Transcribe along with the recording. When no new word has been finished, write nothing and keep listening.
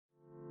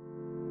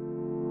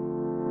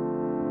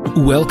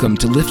Welcome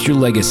to Lift Your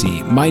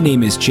Legacy. My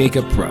name is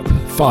Jacob Prupp,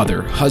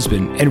 father,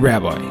 husband, and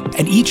rabbi.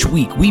 And each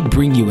week we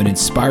bring you an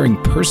inspiring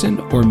person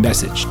or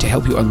message to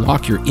help you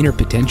unlock your inner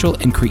potential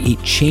and create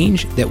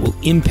change that will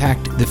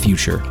impact the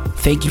future.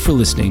 Thank you for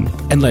listening,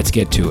 and let's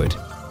get to it.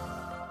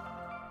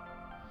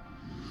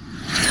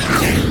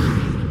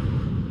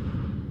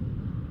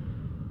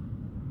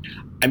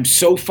 I'm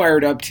so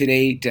fired up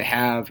today to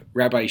have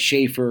Rabbi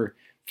Schaefer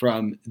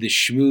from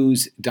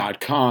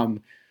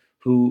theschmooze.com,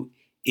 who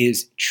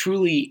is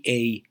truly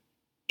a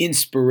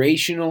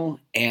inspirational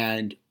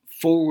and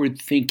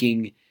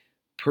forward-thinking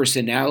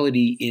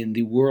personality in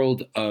the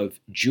world of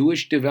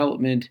Jewish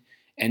development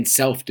and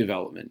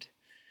self-development.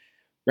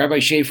 Rabbi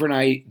Schaefer and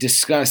I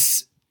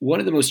discuss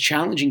one of the most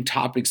challenging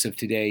topics of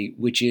today,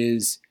 which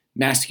is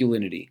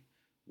masculinity.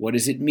 What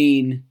does it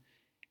mean?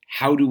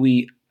 How do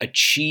we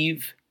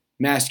achieve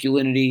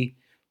masculinity?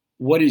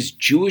 What does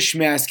Jewish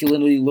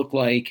masculinity look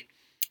like?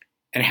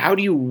 And how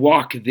do you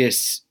walk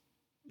this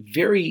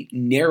very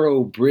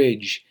narrow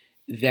bridge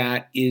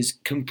that is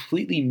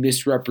completely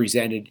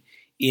misrepresented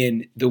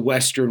in the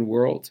Western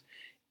world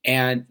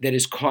and that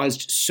has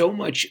caused so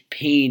much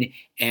pain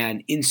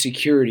and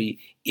insecurity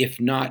if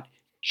not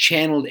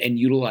channeled and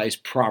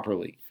utilized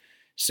properly?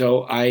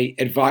 So I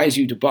advise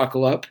you to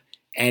buckle up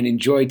and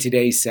enjoy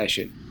today's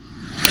session.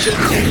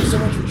 Thank you so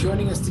much for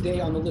joining us today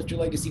on the Lift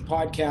Your Legacy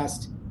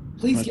podcast.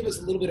 Please give us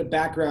a little bit of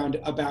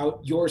background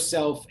about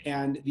yourself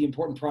and the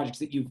important projects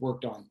that you've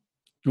worked on.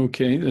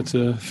 Okay, that's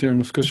a fair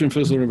enough question.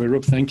 First of all, Rabbi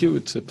Rupp, thank you.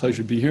 It's a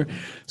pleasure to be here.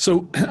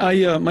 So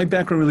my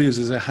background really is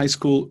as a high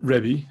school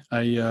Rebbe.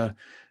 I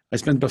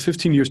spent about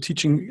 15 years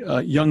teaching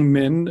young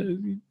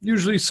men,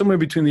 usually somewhere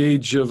between the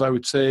age of, I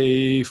would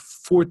say,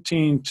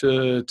 14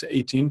 to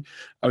 18.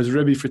 I was a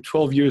Rebbe for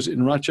 12 years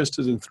in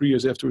Rochester and 3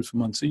 years afterwards for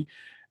Muncie.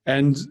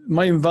 And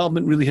my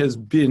involvement really has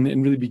been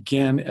and really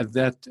began at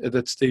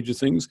that stage of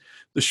things.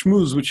 The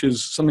Schmooze, which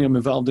is something I'm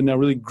involved in now,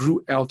 really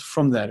grew out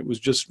from that. It was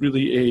just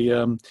really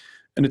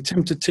an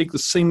attempt to take the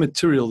same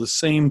material, the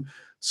same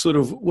sort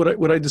of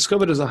what I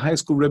discovered as a high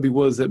school Rebbe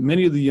was that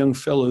many of the young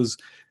fellows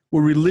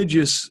were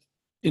religious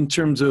in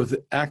terms of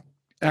the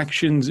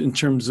actions, in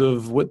terms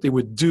of what they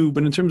would do,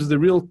 but in terms of the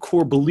real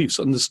core beliefs,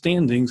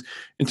 understandings,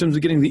 in terms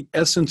of getting the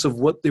essence of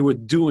what they were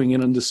doing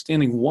and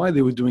understanding why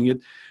they were doing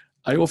it,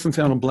 I often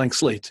found a blank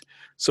slate.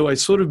 So I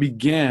sort of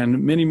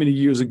began many, many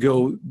years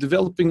ago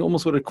developing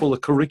almost what I call a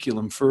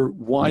curriculum for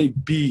why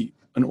be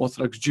an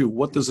Orthodox Jew.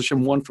 What does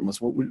Hashem want from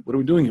us? What are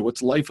we doing here?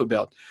 What's life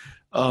about?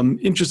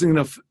 Interesting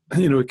enough,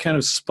 it kind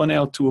of spun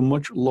out to a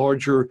much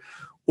larger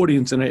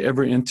audience than I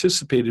ever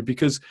anticipated,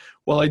 because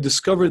while I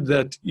discovered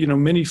that,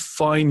 many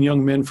fine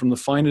young men from the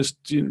finest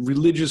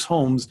religious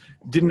homes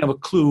didn't have a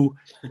clue,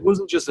 it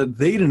wasn't just that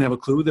they didn't have a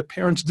clue, their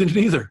parents didn't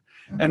either.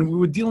 And we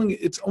were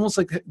it's almost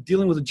like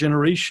dealing with a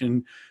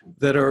generation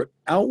that are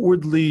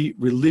outwardly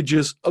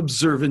religious,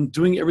 observant,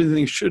 doing everything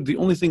they should. The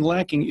only thing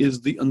lacking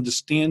is the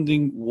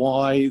understanding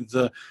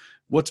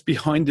what's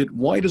behind it.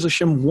 Why does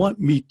Hashem want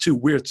me to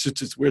wear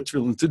tzitzit, wear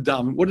tefillin, to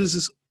daven? What is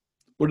this?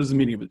 What is the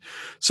meaning of it?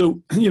 So,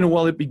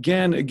 while it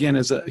began again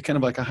as a kind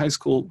of like a high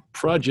school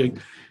project,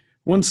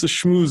 once the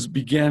Schmooze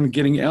began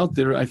getting out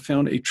there, I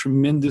found a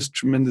tremendous,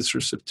 tremendous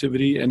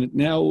receptivity. And it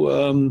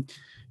now,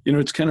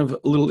 it's kind of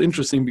a little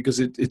interesting because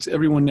it's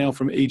everyone now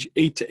from age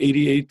 8 to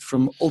 88,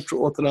 from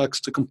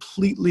ultra-Orthodox to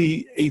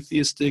completely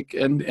atheistic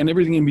and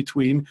everything in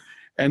between.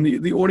 And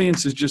the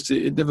audience is just,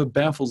 it never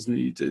baffles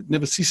me. It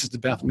never ceases to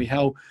baffle me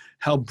how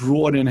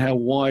broad and how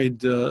wide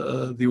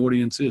the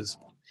audience is.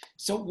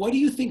 So what do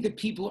you think that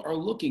people are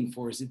looking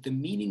for? Is it the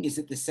meaning? Is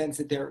it the sense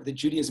that that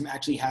Judaism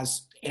actually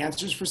has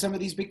answers for some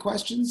of these big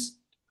questions?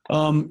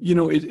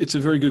 It's a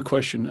very good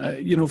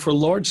question. For a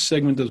large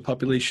segment of the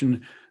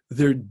population,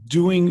 they're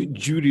doing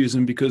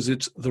Judaism because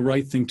it's the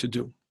right thing to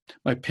do.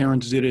 My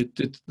parents did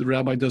it. The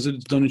rabbi does it.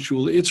 It's done in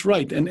shul. It's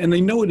right. And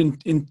they know it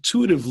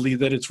intuitively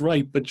that it's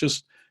right, but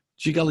just,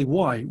 gee golly,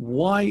 why?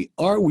 Why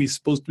are we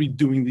supposed to be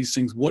doing these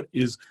things? What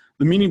is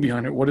the meaning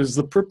behind it? What is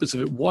the purpose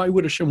of it? Why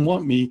would Hashem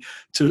want me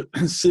to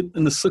sit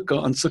in the sukkah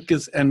on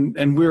sukkahs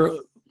and wear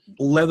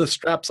leather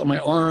straps on my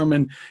arm?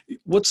 And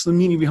what's the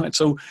meaning behind it?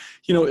 So,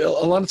 a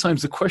lot of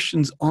times the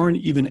questions aren't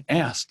even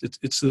asked.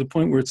 It's to the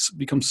point where it's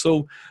become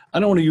so, I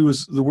don't want to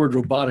use the word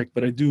robotic,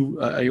 but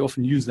I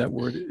often use that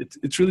word.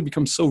 It's really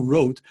become so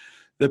rote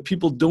that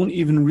people don't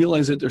even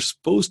realize that they're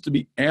supposed to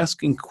be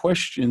asking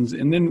questions.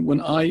 And then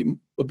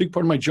a big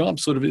part of my job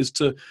sort of is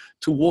to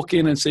walk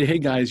in and say, hey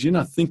guys, you're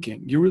not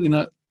thinking.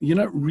 You're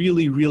not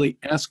really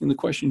asking the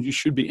questions you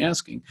should be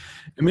asking.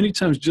 And many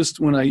times just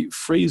when I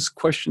phrase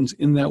questions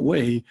in that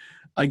way,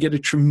 I get a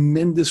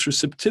tremendous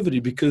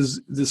receptivity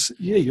because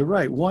you're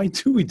right. Why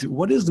do we do?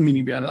 What is the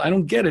meaning behind it? I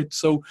don't get it.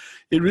 So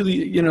it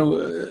really,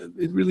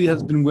 it really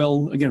has been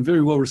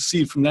very well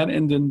received from that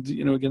end. And,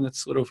 again,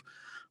 that's sort of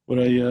what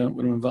I'm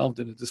involved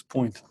in at this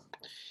point.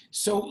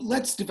 So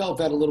let's develop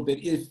that a little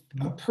bit. If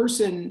a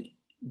person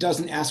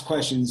doesn't ask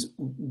questions,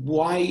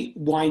 why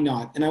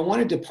not? And I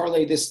wanted to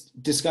parlay this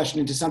discussion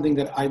into something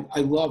that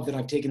I love, that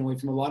I've taken away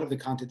from a lot of the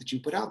content that you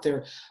put out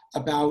there,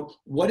 about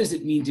what does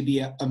it mean to be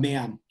a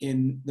man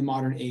in the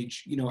modern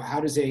age? You know,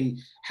 how does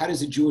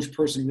a Jewish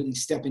person really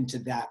step into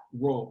that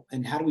role,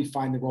 and how do we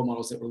find the role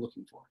models that we're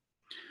looking for?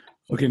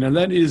 Okay, now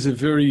that is a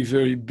very,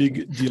 very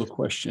big deal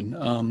question,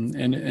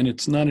 and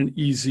it's not an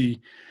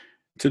easy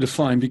to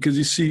define, because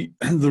you see,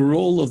 the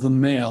role of the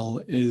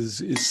male is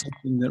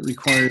something that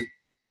requires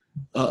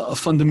a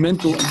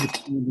fundamental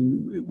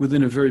understanding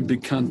within a very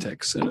big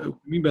context. And what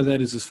I mean by that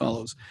is as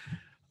follows.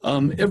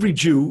 Every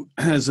Jew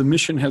has a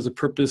mission, has a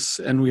purpose,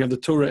 and we have the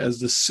Torah as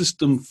the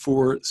system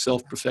for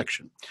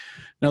self-perfection.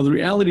 Now, the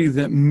reality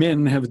that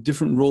men have a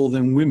different role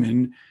than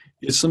women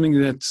is something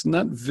that's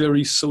not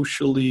very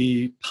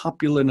socially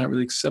popular, not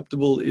really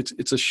acceptable.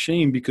 It's a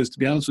shame, because, to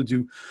be honest with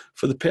you,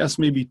 for the past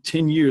maybe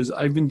 10 years,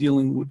 I've been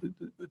dealing with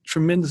a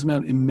tremendous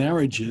amount in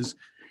marriages.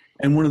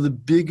 And one of the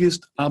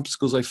biggest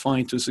obstacles I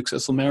find to a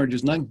successful marriage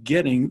is not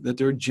getting that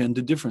there are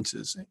gender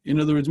differences. In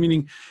other words,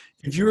 meaning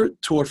if you're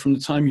taught from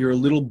the time you're a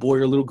little boy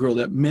or a little girl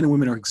that men and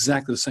women are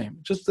exactly the same,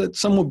 just that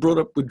some were brought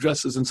up with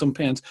dresses and some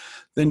pants,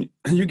 then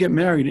you get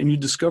married and you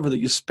discover that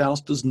your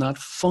spouse does not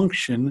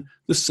function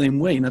the same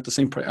way, not the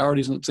same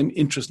priorities, not the same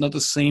interests, not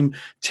the same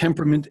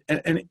temperament,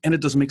 and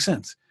it doesn't make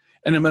sense.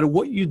 And no matter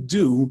what you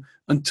do,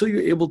 until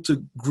you're able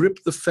to grip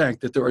the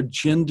fact that there are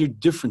gender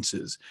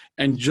differences,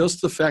 and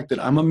just the fact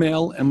that I'm a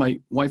male and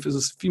my wife is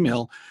a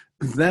female,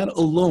 that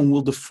alone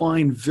will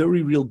define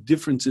very real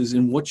differences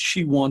in what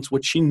she wants,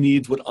 what she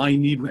needs, what I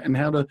need, and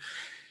how to,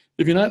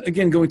 if you're not,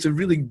 again, going to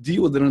really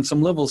deal with it on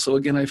some level. So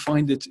again, I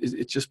find it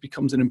just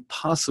becomes an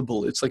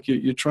impossible. It's like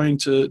you're trying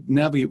to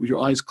navigate with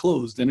your eyes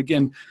closed. And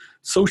again,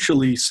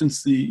 socially,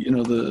 since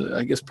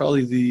I guess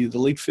probably the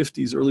late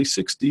 50s, early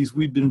 60s,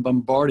 we've been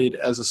bombarded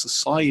as a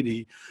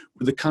society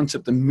with the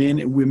concept that men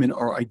and women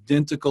are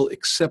identical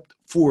except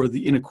for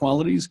the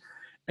inequalities.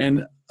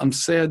 And I'm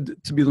sad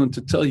to be the one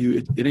to tell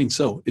you it ain't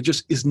so. It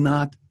just is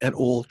not at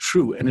all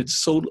true. And it's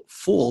so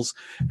false.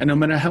 And no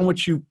matter how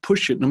much you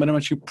push it, no matter how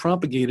much you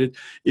propagate it,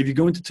 if you're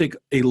going to take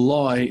a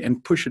lie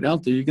and push it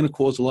out there, you're going to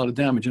cause a lot of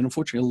damage. And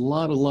unfortunately, a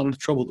lot of the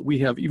trouble that we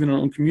have, even in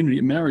our own community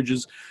in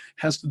marriages,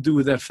 has to do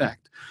with that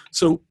fact.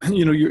 So,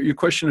 your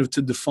question of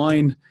to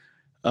define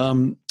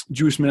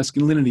Jewish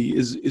masculinity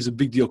is a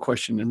big deal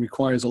question and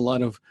requires a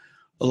lot of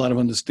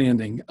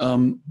understanding.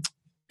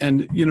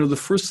 And the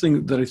first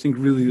thing that I think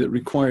really that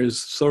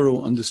requires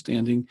thorough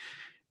understanding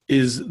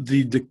is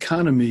the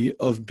dichotomy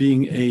of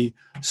being a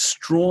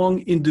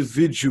strong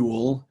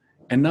individual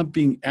and not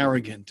being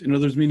arrogant. In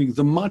other words, meaning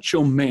the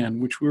macho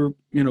man, which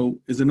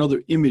is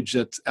another image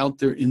that's out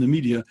there in the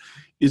media,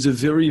 is a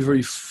very,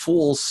 very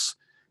false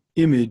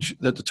image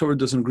that the Torah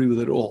doesn't agree with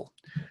at all.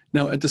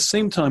 Now, at the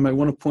same time, I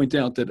want to point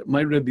out that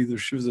my Rebbe, the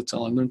Shiva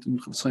Zatzal, I learned in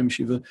Chaim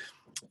Shiva,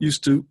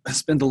 used to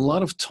spend a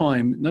lot of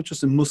time, not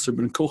just in Musar,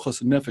 but in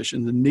Kochas and Nefesh,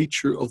 in the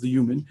nature of the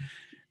human.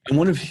 And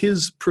one of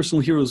his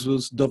personal heroes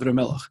was David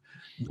HaMelech.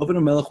 David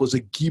HaMelech was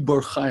a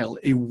Gibor Chayil,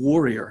 a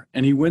warrior,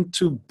 and he went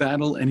to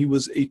battle, and he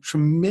was a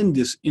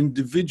tremendous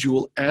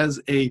individual as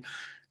a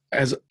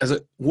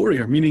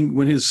warrior, meaning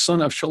when his son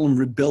Avshalom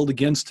rebelled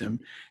against him,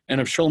 and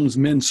Avshalom's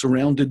men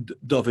surrounded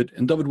David,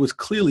 and David was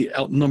clearly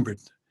outnumbered.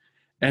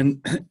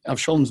 And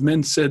Avshalom's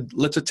men said,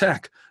 "Let's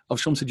attack."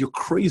 Avshalom said, "You're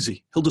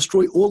crazy. He'll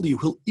destroy all of you.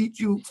 He'll eat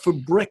you for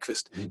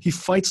breakfast. He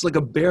fights like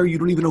a bear. You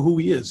don't even know who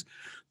he is."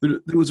 There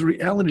was a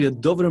reality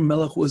that David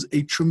HaMelech was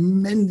a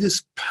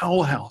tremendous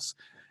powerhouse.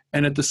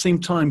 And at the same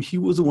time, he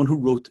was the one who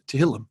wrote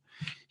Tehillim.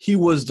 He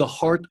was the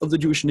heart of the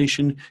Jewish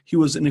nation. He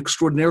was an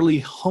extraordinarily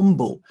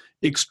humble,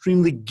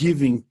 extremely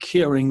giving,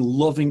 caring,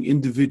 loving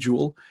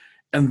individual.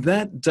 And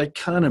that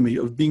dichotomy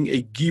of being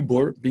a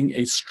gibor, being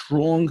a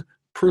strong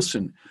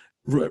person,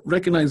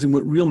 recognizing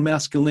what real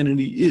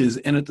masculinity is,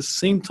 and at the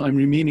same time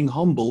remaining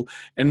humble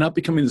and not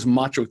becoming this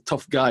macho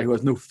tough guy who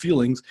has no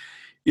feelings,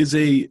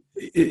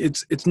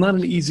 it's not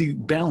an easy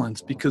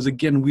balance, because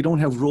again, we don't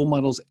have role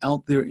models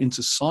out there in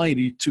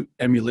society to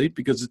emulate,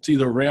 because it's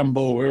either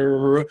Rambo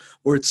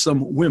or it's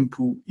some wimp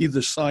who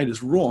either side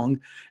is wrong,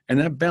 and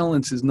that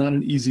balance is not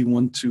an easy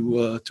one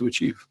to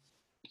achieve.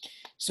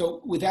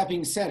 So with that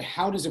being said,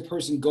 how does a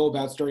person go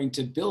about starting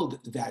to build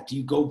that? Do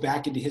you go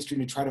back into history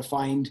to try to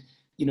find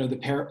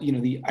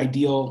the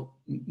ideal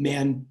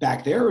man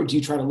back there, or do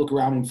you try to look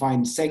around and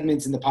find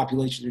segments in the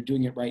population that are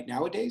doing it right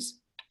nowadays?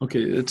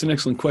 Okay, that's an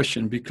excellent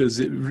question, because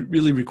it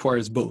really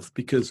requires both,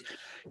 because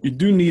you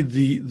do need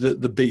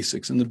the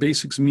basics, and the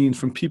basics mean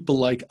from people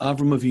like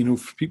Avram Avinu,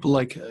 for people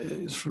like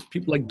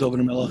David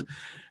HaMelech,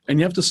 and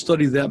you have to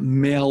study that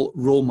male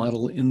role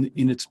model in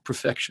its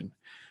perfection.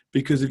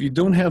 Because if you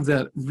don't have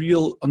that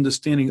real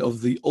understanding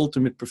of the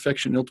ultimate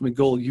perfection, ultimate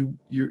goal,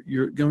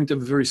 you're going to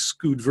have a very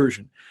skewed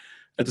version.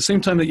 At the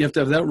same time that you have to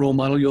have that role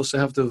model, you also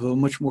have to have a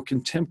much more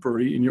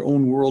contemporary in your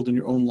own world, in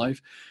your own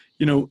life.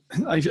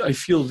 I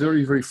feel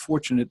very, very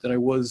fortunate that I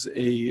was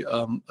a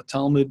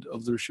Talmud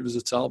of the Shiva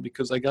Zatzal,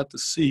 because I got to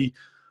see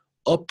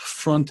up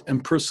front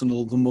and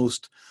personal the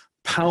most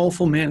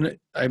powerful man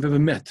I've ever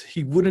met.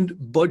 He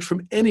wouldn't budge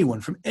from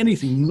anyone, from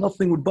anything.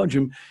 Nothing would budge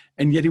him.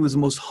 And yet he was the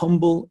most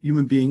humble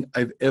human being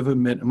I've ever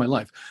met in my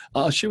life.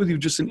 I'll share with you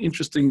just an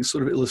interesting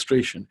sort of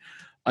illustration.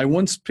 I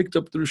once picked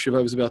up the Rosh Yeshiva.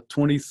 I was about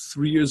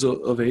 23 years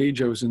of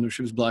age. I was in the Rosh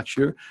Yeshiva's block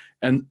shir,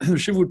 and the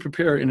Rosh Yeshiva would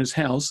prepare in his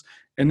house,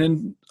 and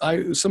then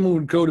someone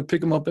would go to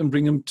pick him up and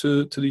bring him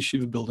to the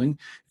yeshiva building.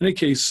 In any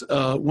case,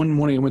 one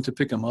morning I went to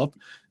pick him up,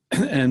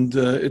 and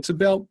it's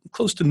about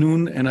close to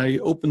noon, and I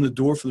opened the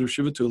door for the Rosh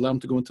Yeshiva to allow him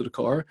to go into the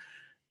car.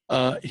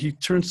 He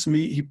turns to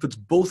me, he puts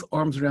both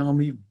arms around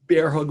me,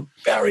 bear hug.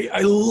 "Barry,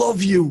 I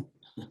love you."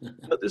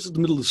 This is the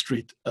middle of the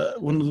street.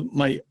 One of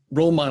my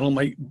role model,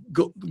 my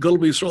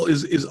Gullible Yisrael,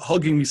 is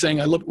hugging me,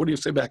 saying, "I love." What do you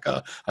say back?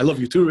 "I love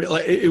you too."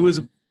 It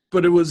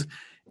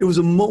was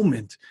a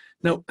moment.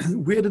 Now,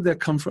 where did that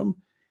come from?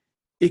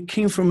 It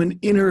came from an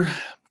inner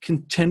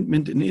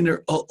contentment, an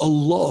inner a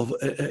love,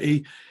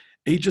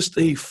 just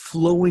a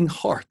flowing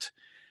heart.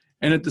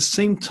 And at the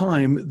same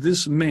time,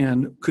 this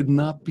man could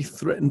not be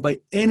threatened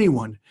by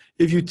anyone.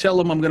 If you tell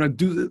him, "I'm going to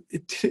do that,"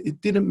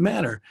 it didn't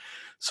matter.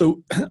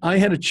 So I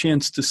had a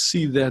chance to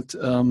see that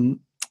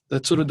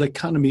that sort of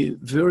dichotomy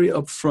very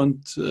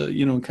upfront,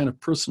 kind of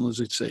personal, as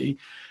they say.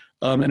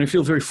 And I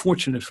feel very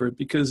fortunate for it,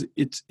 because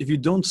if you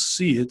don't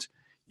see it,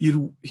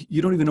 you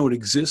don't even know it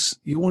exists.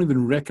 You won't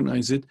even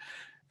recognize it.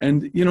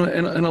 And,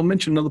 and I'll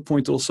mention another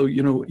point also,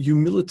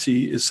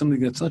 humility is something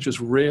that's not just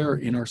rare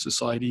in our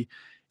society.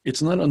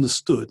 It's not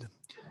understood.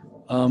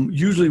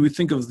 Usually we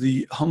think of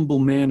the humble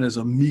man as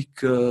a meek,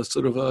 he's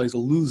a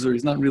loser.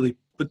 He's not really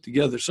put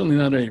together, certainly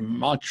not a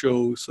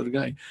macho sort of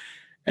guy.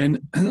 And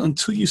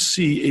until you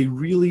see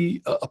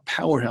a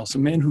powerhouse, a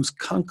man who's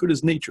conquered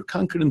his nature,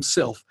 conquered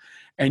himself,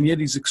 and yet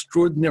he's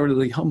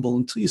extraordinarily humble,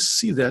 until you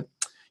see that,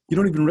 you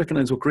don't even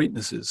recognize what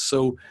greatness is.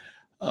 So,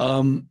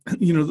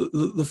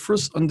 the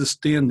first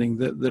understanding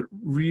that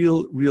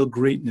real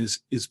greatness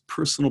is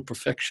personal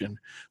perfection,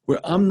 where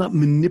I'm not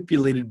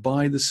manipulated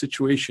by the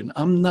situation.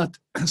 I'm not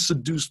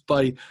seduced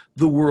by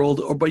the world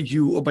or by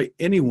you or by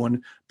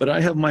anyone, but I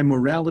have my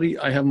morality,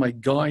 I have my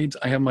guides,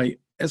 I have my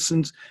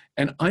essence,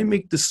 and I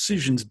make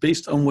decisions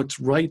based on what's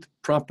right,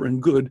 proper,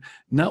 and good,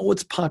 not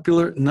what's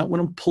popular, not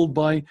what I'm pulled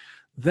by.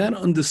 That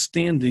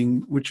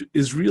understanding, which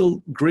is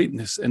real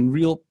greatness and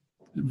real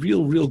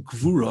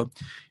gvura,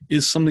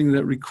 is something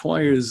that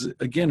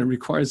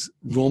requires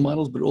role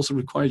models, but also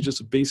requires just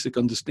a basic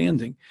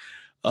understanding.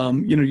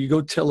 You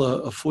go tell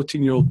a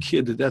 14-year-old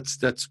kid that's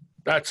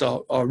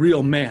a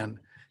real man.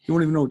 He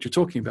won't even know what you're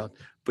talking about.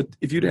 But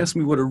if you'd ask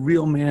me what a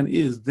real man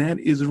is, that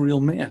is a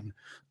real man.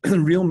 A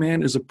real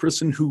man is a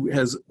person who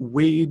has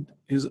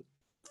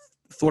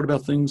thought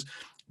about things,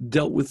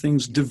 dealt with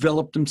things,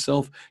 developed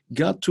himself,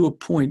 got to a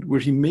point where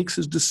he makes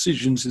his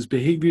decisions, his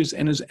behaviors,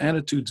 and his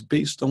attitudes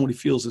based on what he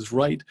feels is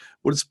right,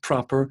 what is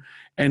proper.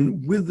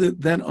 And with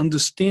that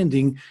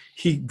understanding,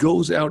 he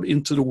goes out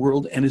into the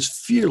world and is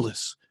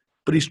fearless.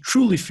 But he's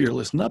truly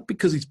fearless, not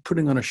because he's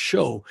putting on a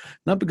show,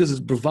 not because it's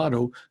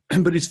bravado,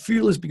 but he's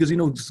fearless because he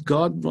knows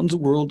God runs the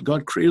world,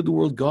 God created the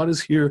world, God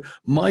is here.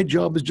 My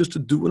job is just to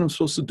do what I'm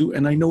supposed to do,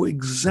 and I know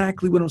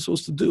exactly what I'm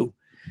supposed to do.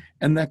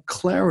 And that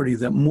clarity,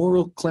 that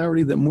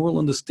moral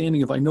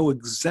understanding of I know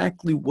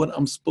exactly what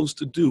I'm supposed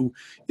to do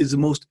is the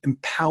most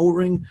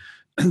empowering,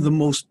 the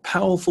most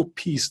powerful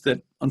piece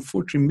that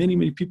unfortunately many,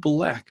 many people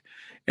lack.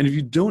 And if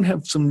you don't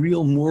have some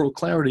real moral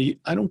clarity,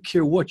 I don't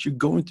care what, you're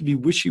going to be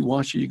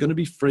wishy-washy, you're going to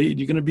be afraid,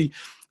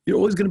 you're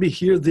always going to be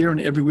here, there, and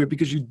everywhere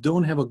because you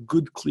don't have a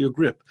good, clear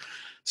grip.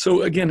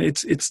 So again,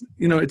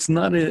 it's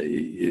not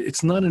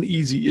an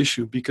easy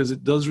issue because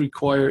it does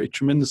require a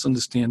tremendous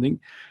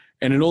understanding.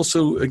 And it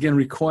also, again,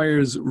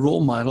 requires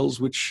role models,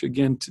 which,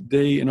 again,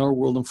 today in our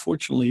world,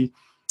 unfortunately,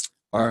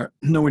 are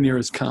nowhere near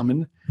as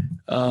common.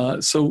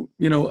 So,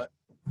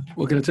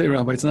 what can I tell you,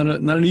 Rabbi? It's not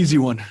an easy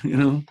one,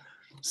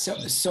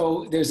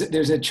 So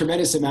there's a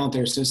tremendous amount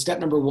there. So step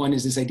number one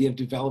is this idea of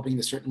developing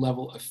a certain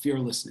level of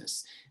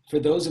fearlessness. For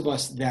those of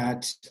us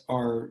that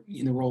are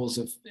in the roles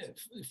of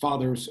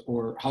fathers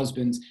or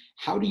husbands,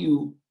 how do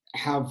you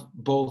have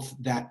both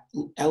that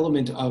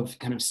element of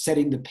kind of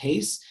setting the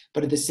pace,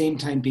 but at the same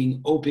time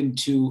being open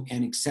to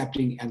and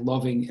accepting and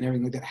loving and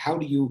everything like that? How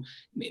do you,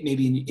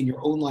 maybe in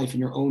your own life, in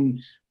your own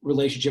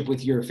relationship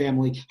with your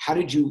family, how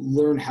did you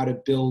learn how to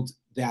build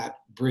that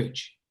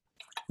bridge?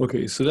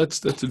 Okay, so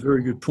that's a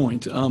very good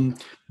point.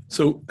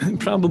 So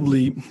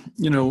probably,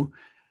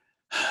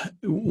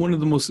 one of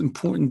the most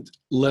important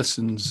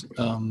lessons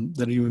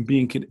that a human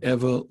being could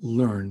ever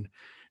learn,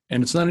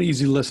 and it's not an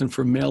easy lesson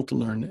for a male to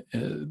learn,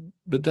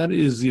 but that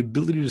is the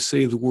ability to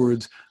say the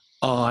words,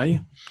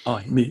 I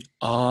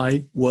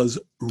was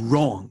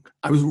wrong.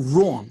 I was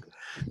wrong.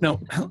 Now,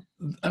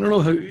 I don't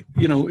know how,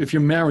 if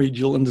you're married,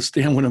 you'll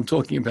understand what I'm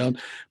talking about,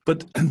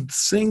 but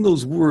saying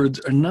those words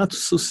are not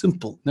so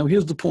simple. Now,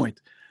 here's the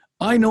point.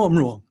 I know I'm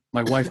wrong.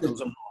 My wife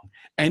knows I'm wrong.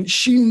 And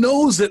she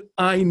knows that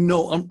I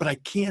know, but I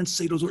can't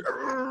say those words.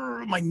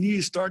 My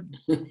knees start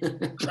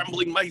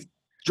trembling. My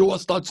jaw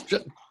starts.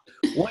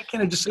 Why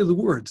can't I just say the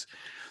words?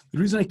 The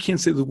reason I can't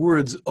say the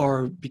words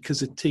are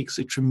because it takes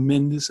a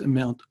tremendous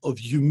amount of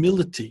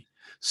humility.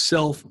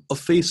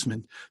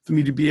 self-effacement, for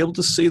me to be able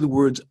to say the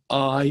words,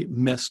 I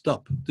messed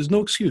up. There's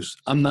no excuse.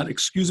 I'm not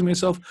excusing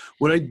myself.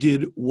 What I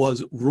did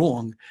was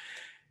wrong.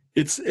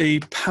 It's a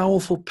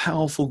powerful,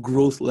 powerful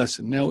growth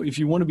lesson. Now, if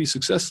you want to be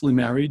successfully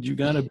married, you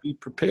got to be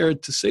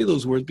prepared to say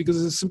those words, because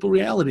it's a simple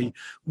reality.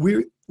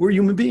 We're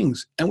human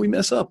beings and we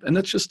mess up, and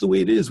that's just the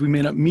way it is. We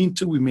may not mean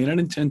to, we may not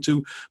intend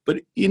to,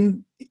 but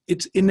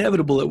it's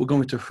inevitable that we're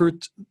going to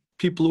hurt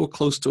people who are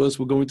close to us.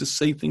 We're going to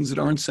say things that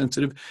aren't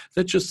sensitive.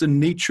 That's just the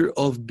nature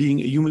of being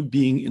a human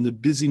being in the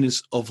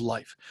busyness of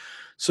life.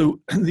 So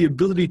the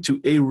ability to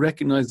A,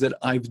 recognize that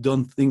I've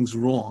done things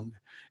wrong,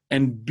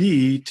 and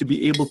B, to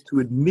be able to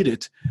admit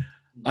it,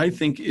 I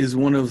think is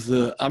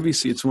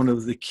obviously it's one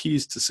of the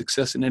keys to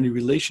success in any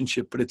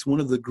relationship, but it's one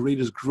of the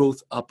greatest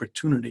growth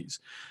opportunities,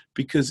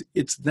 because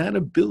it's that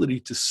ability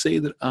to say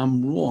that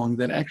I'm wrong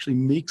that actually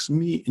makes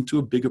me into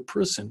a bigger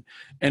person.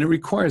 And it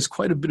requires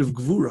quite a bit of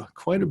gvura,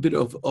 quite a bit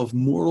of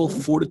moral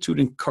fortitude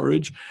and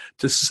courage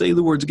to say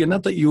the words again,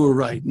 not that you were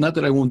right, not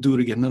that I won't do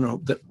it again,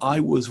 no, that I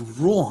was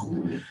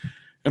wrong.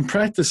 And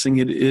practicing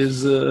it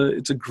is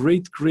it's a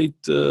great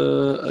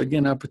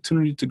again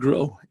opportunity to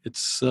grow.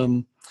 It's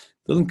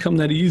doesn't come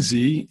that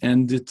easy,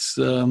 and it's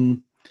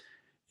and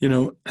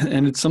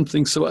it's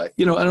something. So I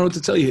don't know what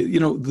to tell you.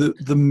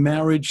 The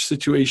marriage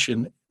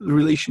situation, the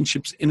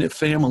relationships in a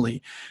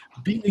family,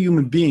 being a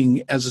human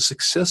being as a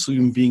successful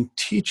human being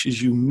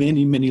teaches you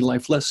many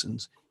life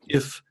lessons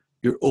if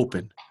you're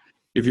open.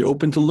 If you're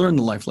open to learn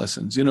the life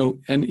lessons,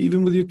 and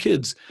even with your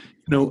kids,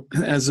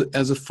 as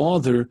a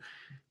father,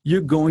 you're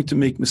going to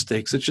make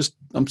mistakes. It's just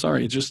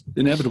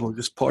inevitable,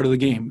 just part of the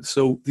game.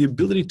 So the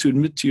ability to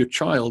admit to your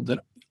child that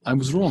I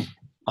was wrong.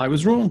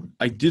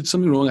 I did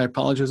something wrong. I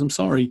apologize. I'm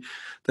sorry.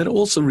 That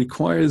also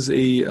requires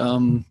it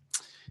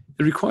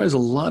requires a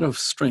lot of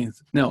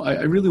strength. Now,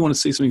 I really want to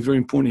say something very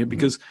important here,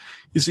 because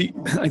you see,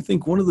 I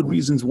think one of the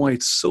reasons why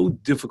it's so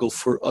difficult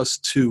for us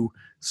to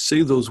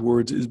say those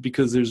words is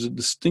because there's a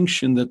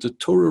distinction that the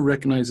Torah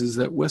recognizes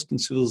that Western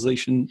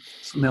civilization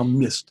somehow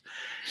missed.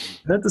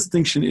 That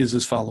distinction is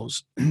as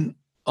follows.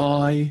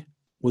 I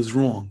was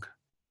wrong.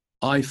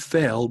 I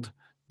failed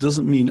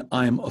doesn't mean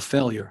I'm a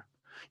failure.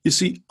 You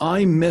see,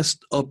 I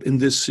messed up in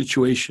this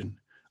situation.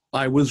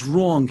 I was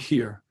wrong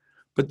here,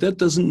 but that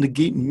doesn't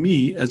negate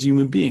me as a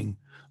human being.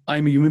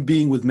 I'm a human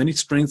being with many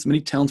strengths,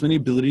 many talents, many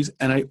abilities,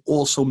 and I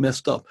also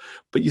messed up.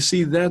 But you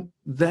see,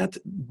 that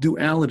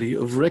duality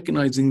of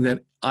recognizing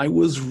that I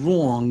was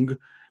wrong,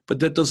 but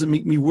that doesn't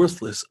make me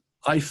worthless.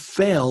 I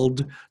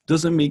failed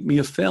doesn't make me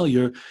a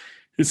failure.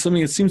 It's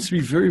something that seems to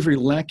be very, very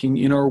lacking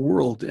in our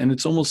world. And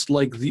it's almost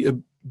like the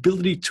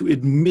ability to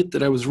admit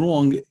that I was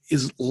wrong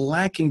is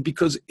lacking,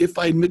 because if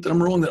I admit that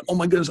I'm wrong, that, oh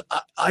my goodness,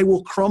 I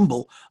will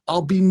crumble.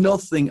 I'll be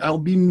nothing. I'll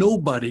be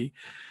nobody.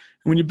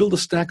 And when you build a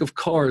stack of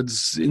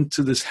cards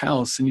into this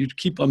house and you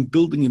keep on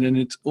building it and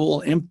it's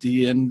all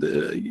empty, and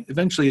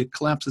eventually it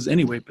collapses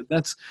anyway. But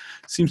that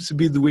seems to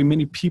be the way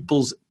many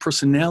people's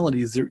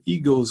personalities, their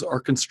egos are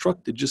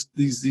constructed, just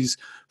these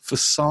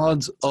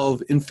facades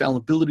of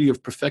infallibility,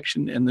 of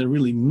perfection, and they're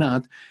really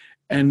not.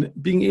 And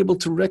being able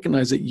to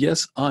recognize that,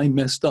 yes, I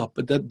messed up,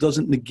 but that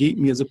doesn't negate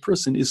me as a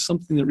person, is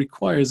something that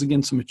requires,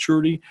 again, some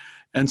maturity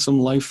and some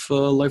life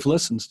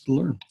lessons to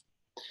learn.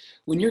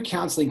 When you're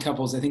counseling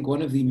couples, I think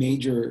one of the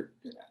major,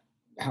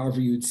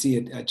 however you would see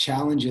it,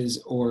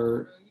 challenges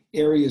or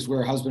areas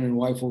where husband and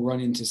wife will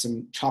run into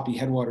some choppy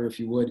headwater, if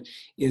you would,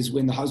 is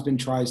when the husband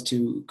tries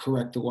to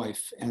correct the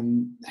wife.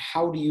 And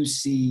how do you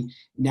see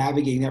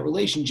navigating that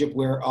relationship,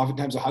 where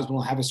oftentimes a husband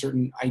will have a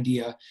certain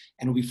idea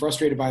and will be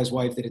frustrated by his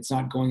wife that it's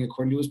not going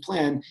according to his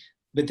plan,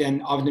 but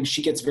then oftentimes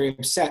she gets very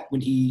upset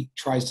when he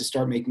tries to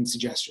start making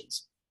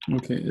suggestions?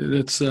 Okay,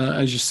 that's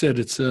as you said,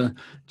 it's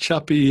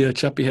choppy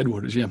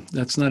headwaters. Yeah,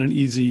 that's not an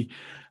easy.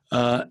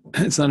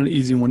 It's not an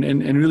easy one,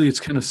 and really, it's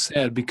kind of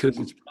sad, because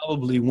it's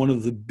probably one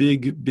of the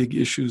big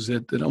issues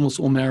that almost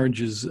all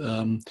marriages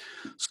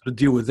sort of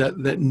deal with.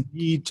 That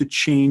need to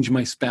change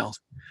my spouse.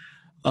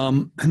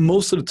 And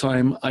most of the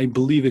time, I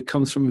believe it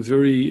comes from a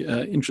very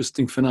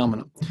interesting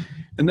phenomenon,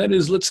 and that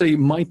is, let's say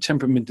my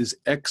temperament is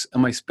X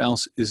and my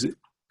spouse is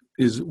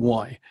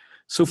Y.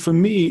 So for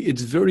me,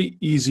 it's very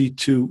easy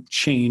to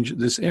change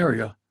this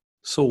area.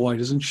 So why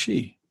doesn't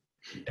she?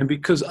 And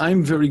because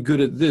I'm very good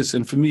at this,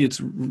 and for me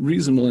it's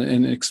reasonable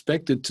and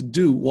expected to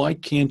do, why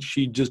can't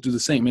she just do the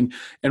same?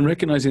 And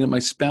recognizing that my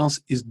spouse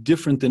is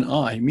different than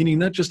I, meaning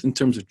not just in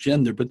terms of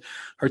gender, but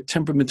her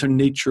temperament, her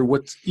nature.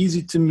 What's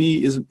easy to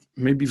me is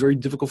maybe very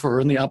difficult for her,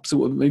 and the opposite,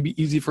 what may be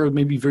easy for her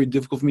may be very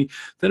difficult for me.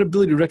 That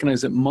ability to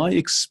recognize that my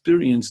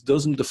experience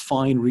doesn't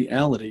define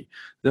reality,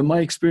 that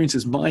my experience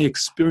is my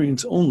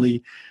experience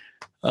only,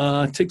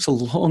 takes a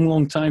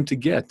long time to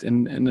get.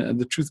 And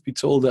the truth be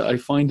told, I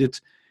find it,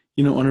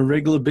 on a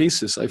regular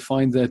basis. I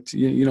find that,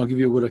 I'll give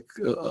you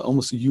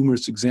almost a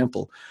humorous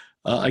example.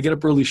 I get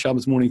up early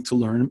Shabbos morning to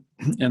learn,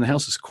 and the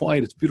house is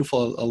quiet. It's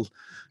beautiful. I'll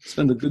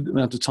spend a good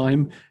amount of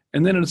time.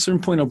 And then at a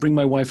certain point, I'll bring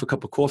my wife a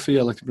cup of coffee.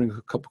 I like to bring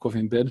a cup of coffee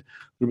in bed a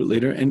little bit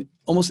later. And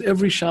almost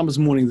every Shabbos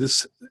morning,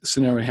 this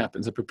scenario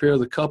happens. I prepare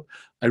the cup.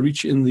 I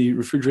reach in the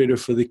refrigerator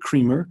for the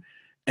creamer.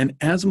 And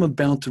as I'm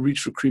about to reach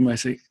for cream, I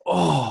say,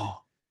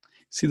 oh,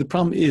 see, the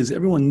problem is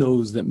everyone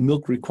knows that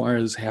milk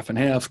requires half and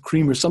half,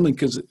 cream or something,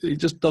 because it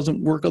just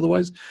doesn't work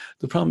otherwise.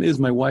 The problem is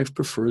my wife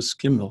prefers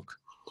skim milk.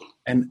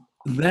 And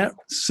that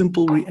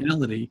simple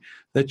reality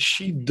that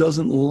she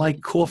doesn't like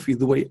coffee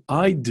the way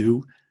I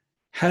do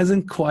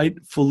hasn't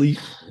quite fully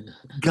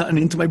gotten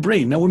into my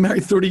brain. Now we're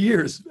married 30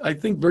 years, I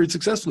think very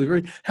successfully,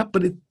 very happy,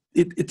 but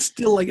it's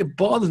still like it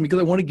bothers me because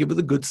I want to give her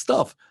the good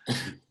stuff.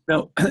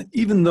 Now,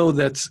 even though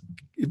it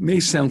may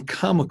sound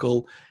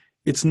comical,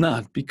 it's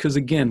not, because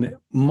again,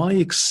 my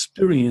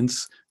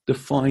experience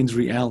defines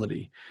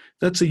reality.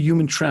 That's a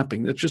human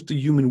trapping. That's just a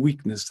human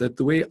weakness, that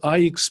the way I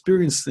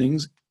experience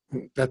things,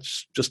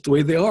 that's just the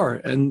way they are.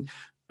 And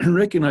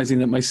recognizing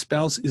that my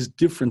spouse is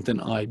different than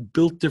I,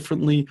 built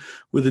differently,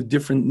 with a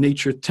different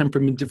nature,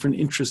 temperament, different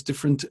interests,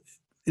 different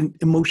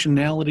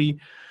emotionality,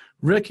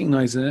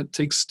 recognizing that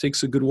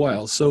takes a good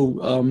while.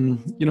 So,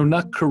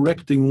 not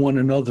correcting one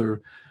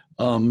another,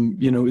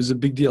 is a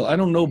big deal. I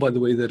don't know, by the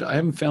way, that I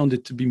haven't found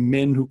it to be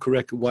men who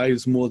correct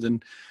wives more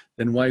than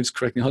wives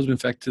correcting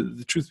husbands. In fact,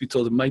 the truth be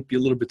told, it might be a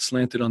little bit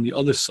slanted on the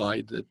other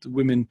side, that the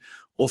women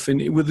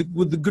often, with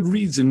the good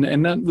reason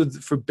and not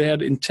for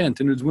bad intent.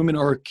 And as women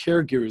are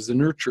caregivers, the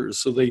nurturers,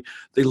 so they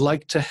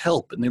like to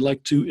help and they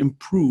like to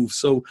improve.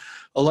 So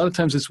a lot of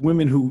times it's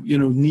women who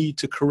need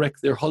to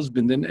correct their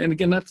husband, and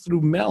again, not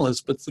through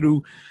malice, but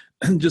through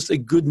just a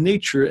good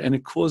nature, and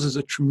it causes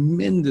a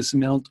tremendous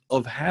amount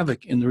of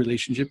havoc in the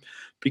relationship,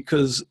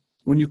 because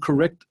when you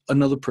correct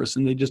another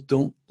person, they just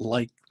don't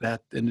like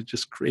that, and it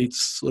just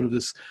creates sort of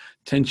this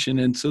tension.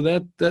 And so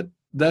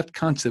that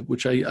concept,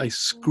 which I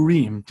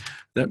scream,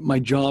 that my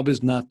job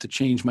is not to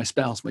change my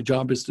spouse, my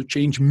job is to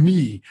change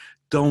me.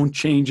 Don't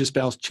change your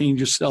spouse, change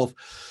yourself.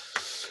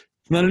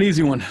 Not an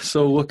easy one.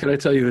 So what can I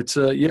tell you? It's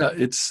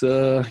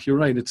you're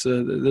right. That's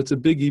a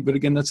biggie, but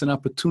again, that's an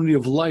opportunity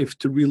of life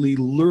to really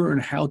learn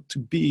how to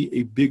be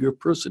a bigger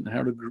person,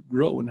 how to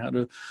grow, and how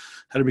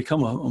to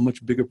become a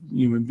much bigger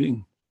human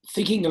being.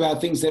 Thinking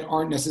about things that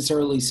aren't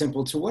necessarily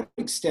simple, to what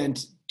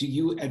extent do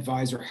you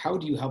advise, or how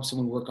do you help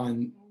someone work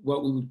on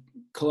what we would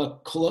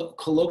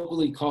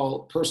colloquially call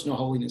personal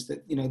holiness?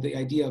 That, the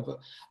idea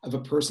of a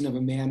person, of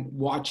a man,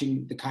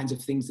 watching the kinds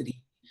of things that he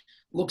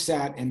looks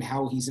at and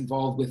how he's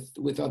involved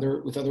with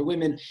other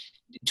women.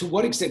 To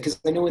what extent? Because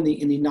I know in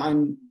the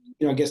non,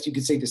 I guess you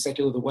could say the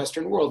secular, the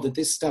Western world, that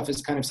this stuff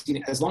is kind of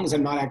seen, as long as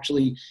I'm not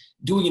actually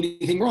doing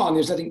anything wrong,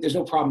 there's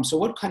no problem. So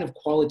what kind of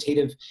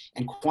qualitative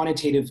and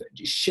quantitative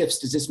shifts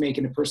does this make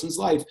in a person's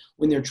life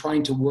when they're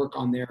trying to work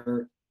on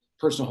their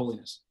personal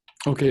holiness?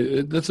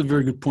 Okay, that's a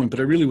very good point, but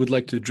I really would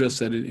like to address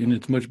that in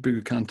its much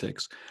bigger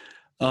context.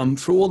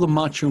 For all the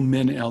macho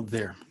men out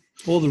there,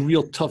 all the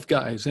real tough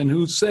guys, and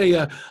who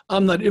say,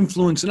 I'm not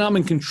influenced and I'm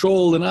in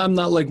control and I'm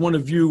not like one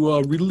of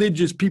you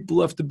religious people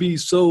have to be.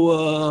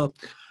 So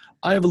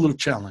I have a little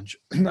challenge.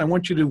 I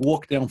want you to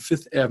walk down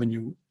Fifth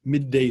Avenue,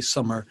 midday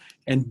summer,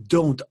 and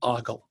don't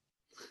ogle.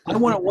 I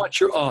want to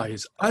watch your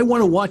eyes. I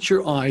want to watch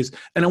your eyes,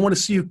 and I want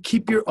to see you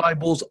keep your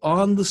eyeballs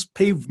on this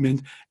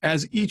pavement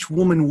as each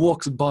woman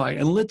walks by.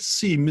 And let's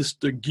see,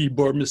 Mr.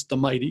 Gibor, Mr.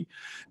 Mighty.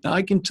 Now,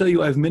 I can tell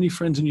you I have many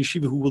friends in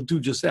yeshiva who will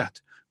do just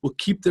that, will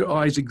keep their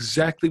eyes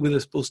exactly where they're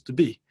supposed to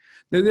be.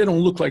 Now, they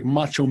don't look like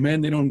macho men.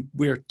 They don't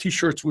wear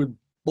T-shirts with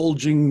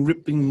bulging,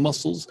 ripping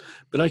muscles,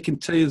 but I can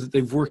tell you that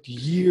they've worked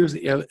years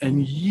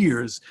and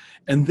years,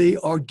 and they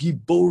are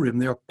giborim.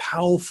 They are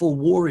powerful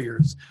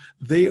warriors.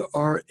 They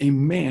are a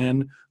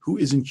man who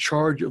is in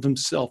charge of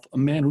himself, a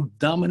man who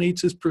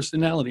dominates his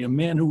personality, a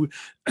man who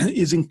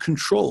is in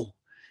control.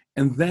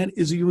 And that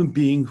is a human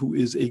being who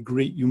is a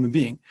great human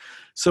being.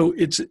 So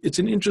it's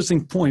an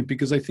interesting point,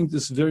 because I think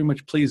this very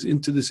much plays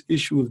into this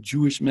issue of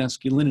Jewish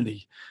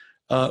masculinity.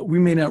 We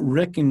may not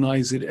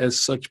recognize it as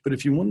such, but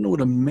if you want to know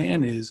what a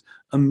man is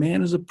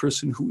a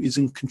person who is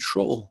in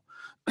control.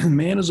 A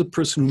man is a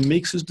person who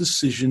makes his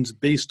decisions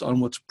based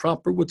on what's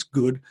proper, what's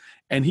good,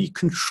 and he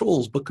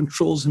controls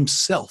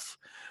himself.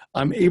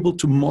 I'm able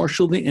to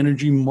marshal the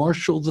energy,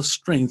 marshal the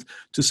strength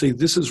to say,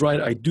 this is right,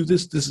 I do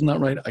this is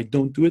not right, I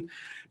don't do it.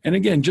 And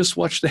again, just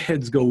watch the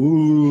heads go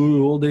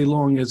ooh all day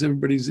long as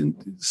everybody's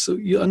in. So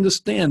you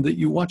understand that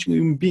you're watching a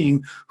human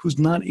being who's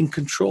not in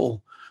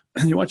control.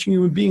 You're watching a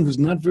human being who's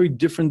not very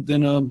different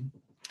than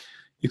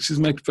excuse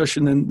my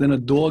expression, than a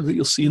dog that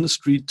you'll see in the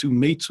street who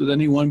mates with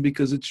anyone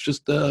because it's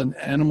just an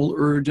animal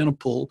urge and a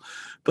pull.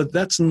 But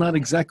that's not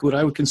exactly what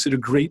I would consider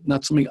great,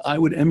 not something I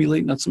would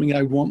emulate, not something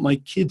I want my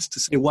kids to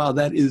say, wow,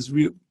 that is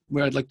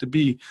where I'd like to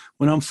be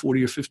when I'm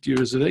 40 or 50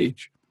 years of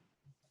age.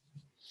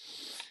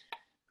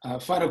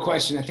 Final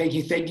question. Thank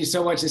you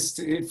so much.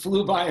 It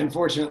flew by,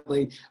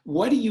 unfortunately.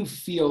 What do you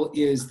feel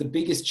is the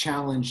biggest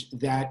challenge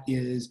that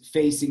is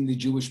facing the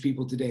Jewish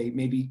people today?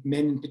 Maybe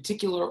men in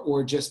particular,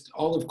 or just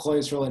all of Klal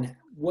Yisrael? And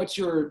what's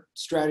your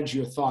strategy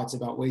or thoughts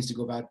about ways to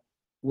go about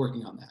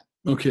working on that?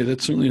 Okay,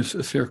 that's certainly a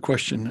fair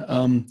question.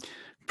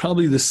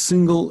 Probably the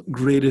single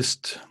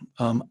greatest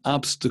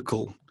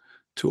obstacle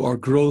to our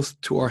growth,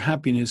 to our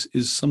happiness,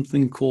 is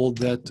something called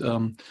that.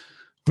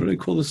 What do they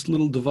call this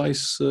little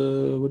device?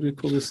 What do they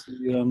call this?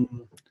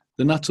 The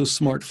the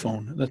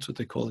not-so-smartphone. That's what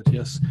they call it,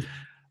 yes.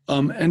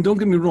 And don't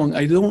get me wrong,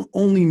 I don't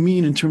only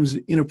mean in terms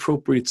of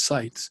inappropriate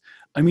sites.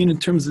 I mean in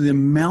terms of the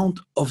amount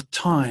of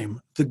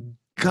time, the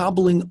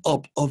gobbling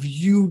up of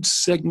huge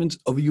segments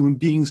of a human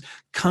being's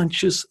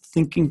conscious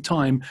thinking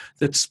time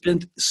that's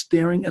spent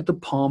staring at the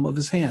palm of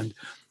his hand.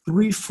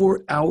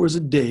 3-4 hours a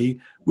day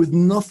with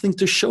nothing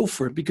to show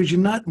for it, because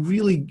you're not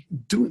really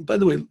doing, by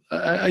the way,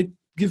 I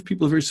give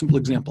people a very simple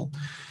example.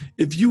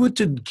 If you were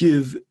to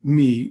give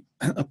me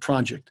a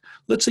project,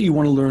 let's say you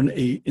want to learn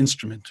an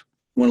instrument.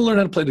 You want to learn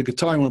how to play the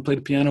guitar, you want to play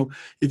the piano.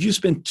 If you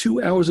spend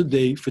 2 hours a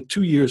day for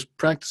 2 years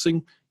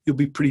practicing, you'll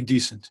be pretty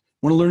decent.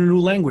 You want to learn a new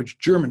language,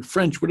 German,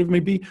 French, whatever it may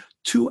be,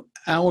 2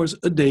 hours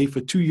a day for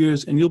 2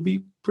 years, and you'll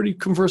be pretty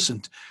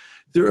conversant.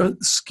 There are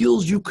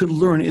skills you could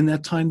learn in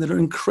that time that are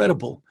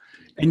incredible.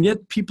 And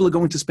yet people are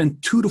going to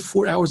spend 2 to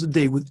 4 hours a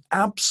day with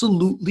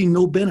absolutely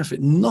no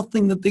benefit,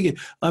 nothing that they get.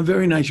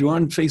 Very nice. You're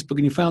on Facebook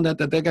and you found out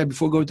that guy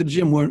before going to the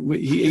gym,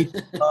 he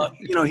ate,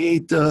 he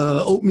ate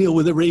oatmeal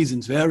with the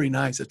raisins. Very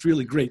nice. That's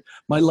really great.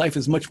 My life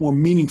is much more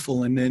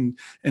meaningful and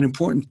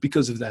important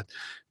because of that.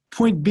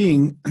 Point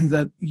being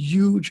that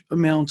huge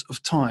amounts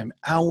of time,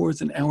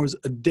 hours and hours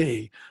a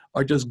day,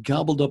 are just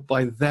gobbled up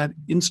by that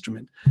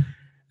instrument.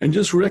 And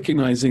just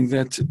recognizing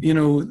that,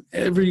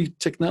 every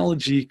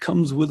technology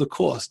comes with a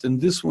cost.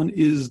 And this one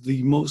is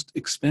the most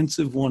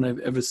expensive one I've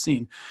ever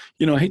seen.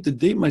 I hate to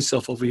date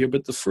myself over here,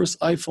 but the first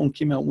iPhone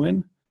came out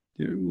when?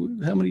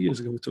 How many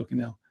years ago we're talking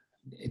now?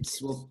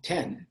 It's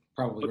 10,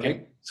 probably, okay.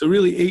 Right? So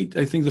really 8,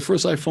 I think the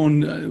first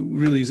iPhone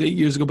really is 8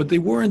 years ago, but they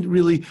weren't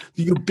really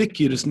the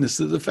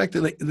ubiquitousness, the fact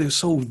that they're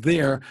so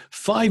there.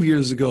 5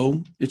 years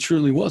ago, it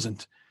surely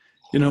wasn't.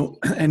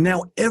 And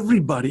now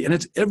everybody, and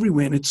it's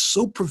everywhere, and it's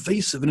so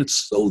pervasive, and it's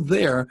so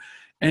there.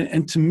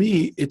 And to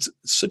me, it's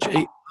such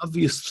a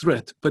obvious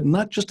threat, but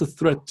not just a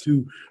threat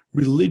to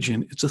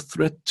religion. It's a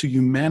threat to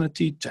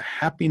humanity, to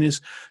happiness,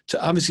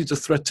 obviously it's a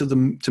threat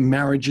to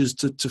marriages,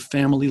 to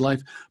family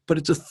life, but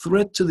it's a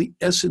threat to the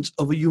essence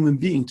of a human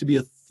being, to be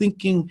a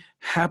thinking,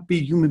 happy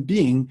human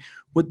being.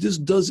 What this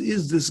does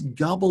is this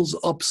gobbles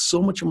up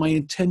so much of my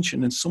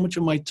attention and so much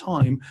of my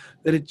time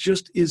that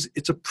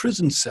it's a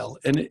prison cell,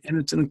 and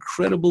it's an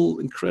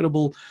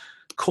incredible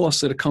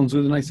cost that it comes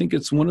with. And I think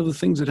it's one of the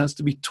things that has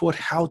to be taught,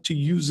 how to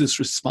use this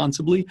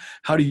responsibly,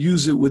 how to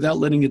use it without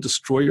letting it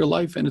destroy your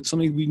life. And it's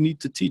something we need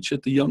to teach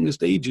at the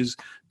youngest ages,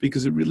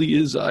 because it really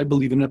is, I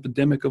believe, an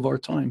epidemic of our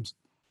times.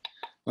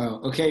 Wow.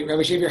 Okay,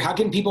 Rabbi Schaefer, how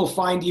can people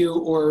find you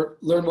or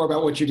learn more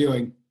about what you're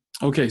doing?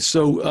 Okay,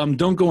 so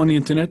don't go on the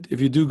internet.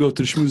 If you do, go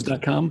to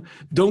theshmooze.com.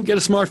 Don't get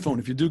a smartphone.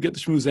 If you do get the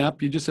Shmooze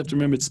app, you just have to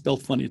remember it's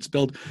spelled funny. It's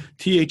spelled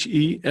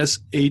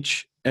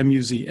THESHMUZ,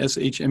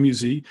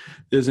 SHMUZ.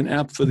 There's an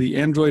app for the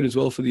Android as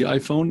well for the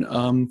iPhone.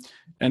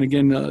 And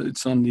again,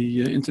 it's on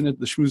the internet,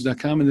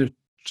 theshmooze.com, and there's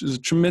a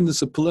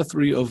tremendous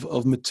plethora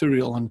of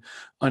material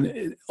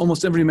on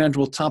almost every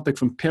imaginable topic,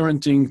 from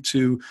parenting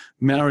to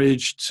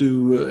marriage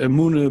to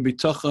emunah,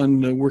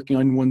 bitachon, working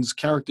on one's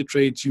character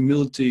traits,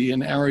 humility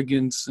and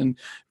arrogance, and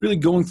really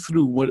going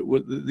through what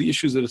the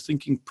issues that a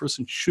thinking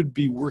person should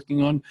be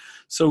working on.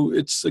 So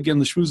it's, again,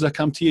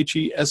 theshmooze.com,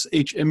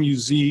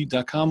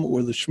 THESHMUZ.com,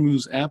 or the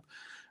Shmooze app.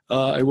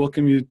 I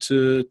welcome you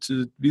to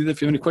be there.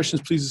 If you have any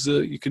questions, please,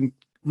 you can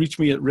reach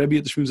me at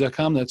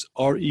rebbe@theshmooze.com. That's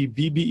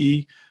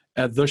REBBE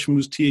at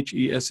theshmooze,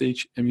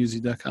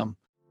 THESHMUZ.com.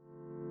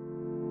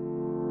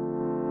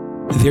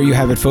 There you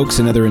have it, folks,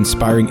 another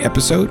inspiring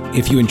episode.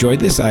 If you enjoyed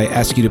this, I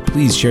ask you to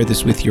please share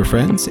this with your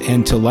friends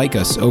and to like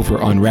us over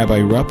on Rabbi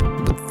Rupp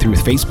through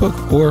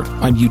Facebook or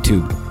on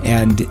YouTube.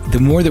 And the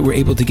more that we're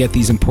able to get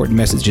these important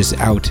messages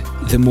out,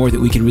 the more that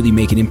we can really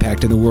make an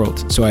impact in the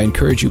world. So I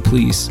encourage you,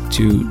 please,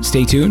 to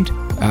stay tuned.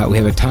 We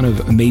have a ton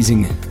of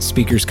amazing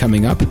speakers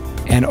coming up,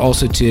 and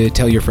also to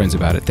tell your friends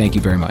about it. Thank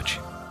you very much.